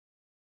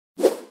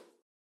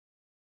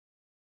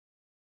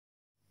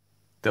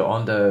the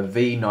Onda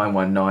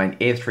V919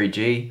 Air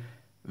 3G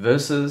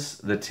versus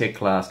the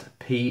Teclast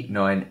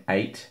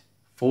P98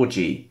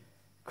 4G.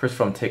 Chris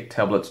from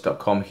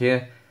techtablets.com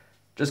here.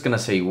 Just going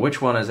to see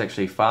which one is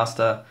actually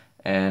faster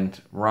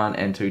and run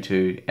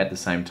AnTuTu at the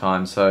same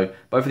time. So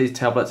both of these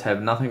tablets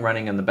have nothing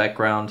running in the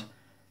background,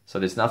 so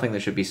there's nothing that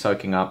should be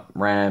soaking up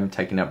RAM,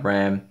 taking up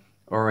RAM,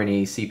 or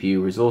any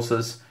CPU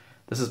resources.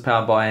 This is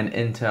powered by an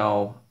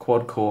Intel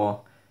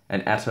quad-core,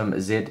 an Atom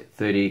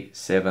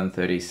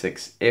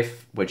Z3736F,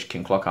 which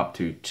can clock up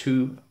to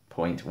 2.16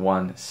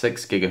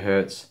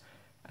 GHz,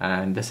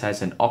 and this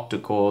has an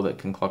octa-core that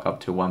can clock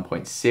up to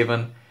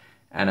 1.7,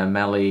 and a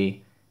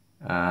Mali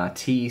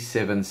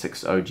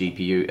T760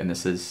 GPU, and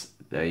this is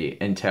the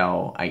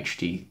Intel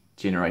HD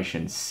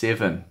Generation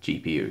 7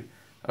 GPU.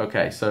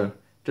 Okay, so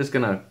just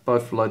gonna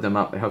both load them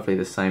up at hopefully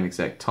the same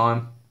exact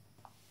time.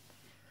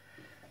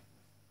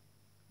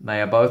 They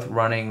are both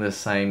running the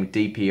same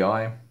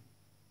DPI.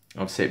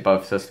 I've set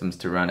both systems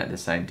to run at the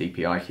same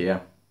DPI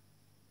here.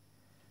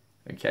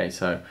 Okay,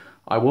 so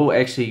I will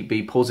actually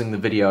be pausing the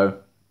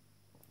video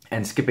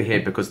and skip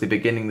ahead because they're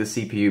beginning the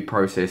CPU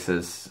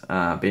processes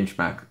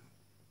benchmark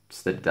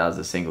that it does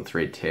a single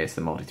thread test,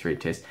 the multi-thread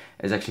test,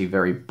 is actually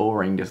very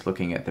boring just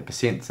looking at the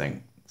percent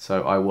thing.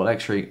 So I will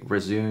actually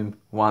resume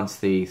once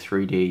the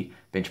 3D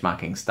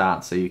benchmarking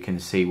starts so you can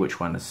see which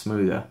one is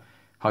smoother.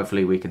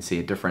 Hopefully we can see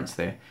a difference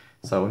there.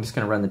 So I'm just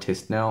going to run the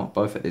test now,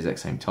 both at the exact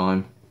same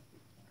time.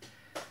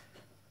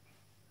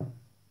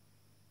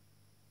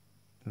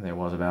 There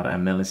was about a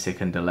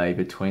millisecond delay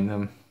between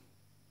them,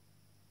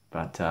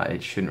 but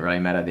it shouldn't really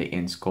matter. The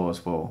end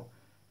scores will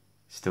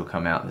still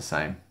come out the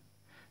same.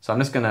 So I'm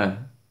just going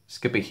to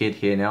skip ahead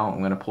here now. I'm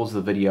going to pause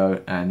the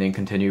video and then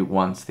continue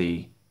once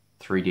the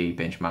 3D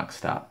benchmarks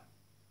start.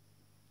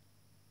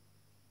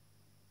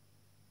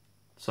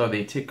 So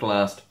the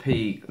Teclast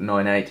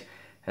P98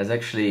 has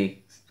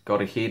actually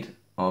got ahead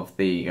of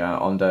the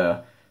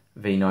Onda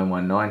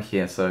V919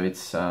 here, so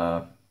it's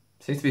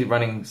seems to be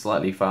running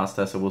slightly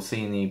faster, so we'll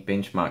see in the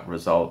benchmark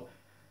result.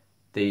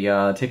 The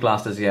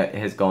Teclast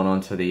has gone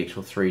on to the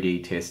actual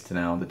 3D test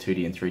now, the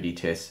 2D and 3D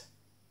test.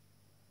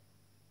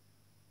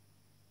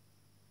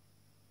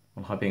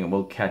 I'm hoping it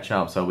will catch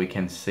up so we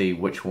can see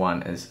which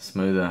one is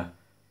smoother.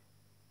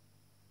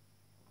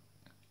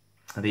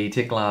 The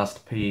Teclast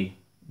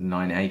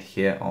P98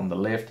 here on the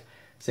left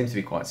seems to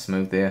be quite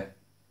smooth there.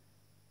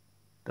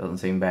 Doesn't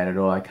seem bad at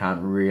all. I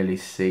can't really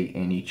see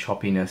any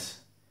choppiness.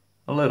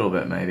 A little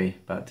bit maybe,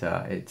 but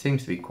it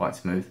seems to be quite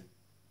smooth.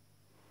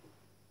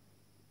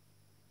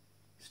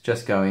 It's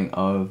just going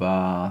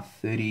over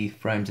 30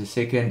 frames a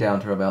second down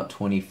to about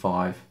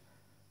 25.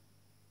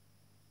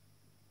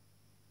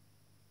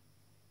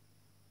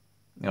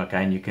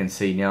 Okay, and you can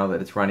see now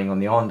that it's running on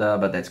the Onda,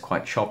 but that's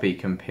quite choppy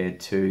compared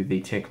to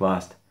the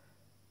Teclast.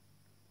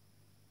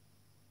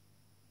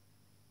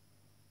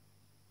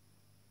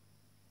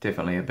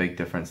 Definitely a big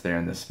difference there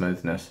in the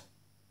smoothness.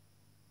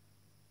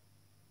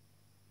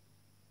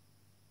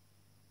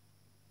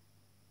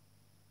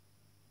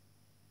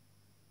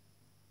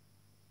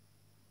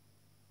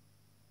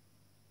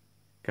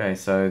 Okay,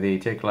 so the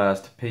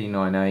Teclast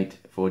P98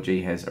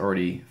 4G has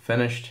already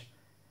finished.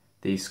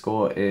 The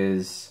score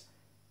is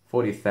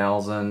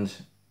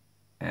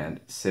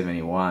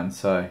 40,071,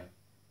 so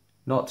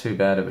not too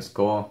bad of a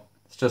score.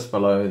 It's just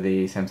below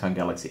the Samsung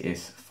Galaxy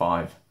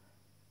S5.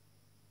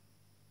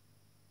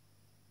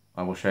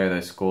 I will show you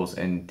those scores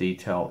in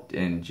detail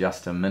in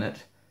just a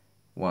minute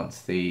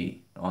once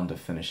the Onda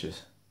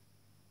finishes.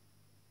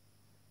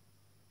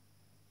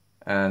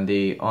 And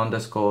the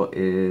Onda score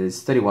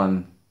is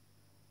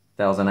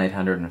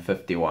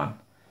 31,851.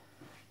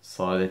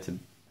 So that's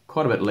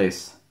quite a bit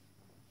less,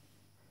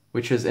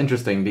 which is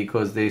interesting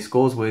because the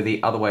scores were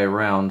the other way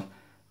around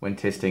when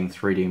testing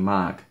 3D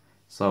Mark.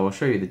 So I'll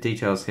show you the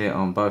details here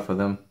on both of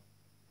them.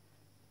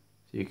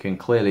 So you can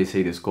clearly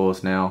see the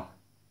scores now.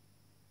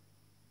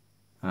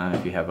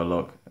 If you have a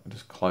look,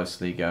 just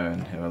closely go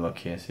and have a look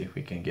here, see if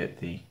we can get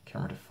the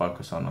camera to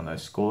focus on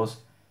those scores.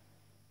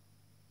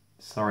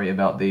 Sorry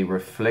about the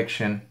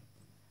reflection.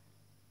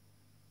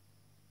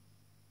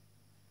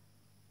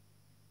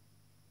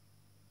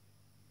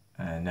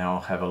 And now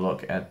I'll have a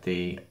look at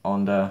the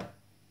Onda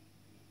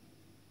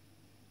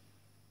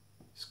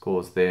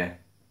scores there.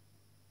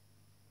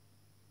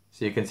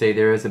 So you can see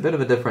there is a bit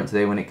of a difference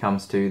there when it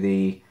comes to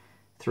the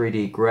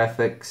 3D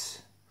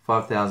graphics.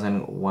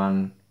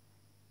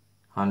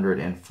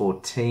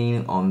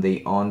 5,114 on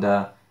the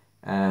Onda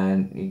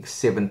and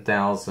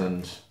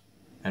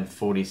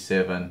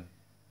 7,047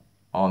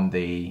 on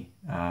the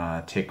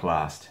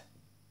Teclast,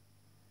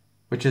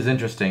 which is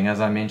interesting.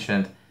 As I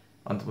mentioned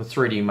with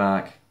 3D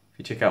Mark, if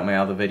you check out my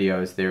other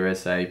videos, there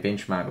is a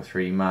benchmark with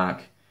 3D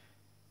Mark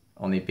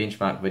on the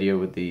benchmark video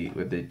with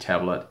the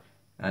tablet,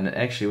 and it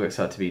actually works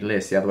out to be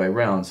less the other way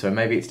around. So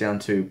maybe it's down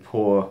to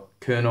poor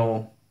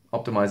kernel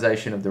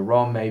optimization of the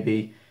ROM,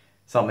 maybe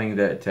something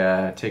that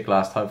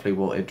Teclast hopefully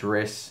will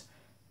address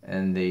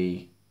in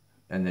the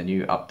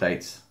new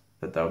updates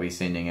that they'll be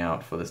sending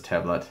out for this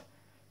tablet.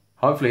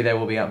 Hopefully they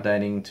will be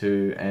updating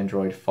to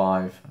Android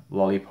 5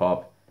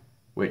 Lollipop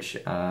which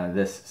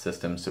this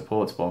system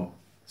supports for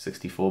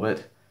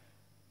 64-bit.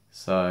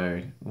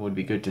 So it would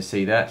be good to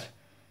see that.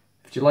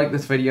 If you like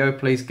this video,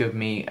 please give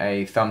me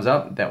a thumbs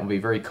up. That would be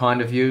very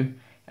kind of you.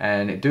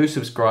 And do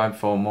subscribe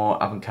for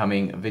more up and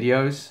coming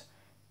videos.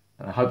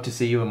 And I hope to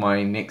see you in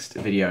my next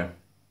video.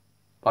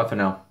 Bye for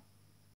now.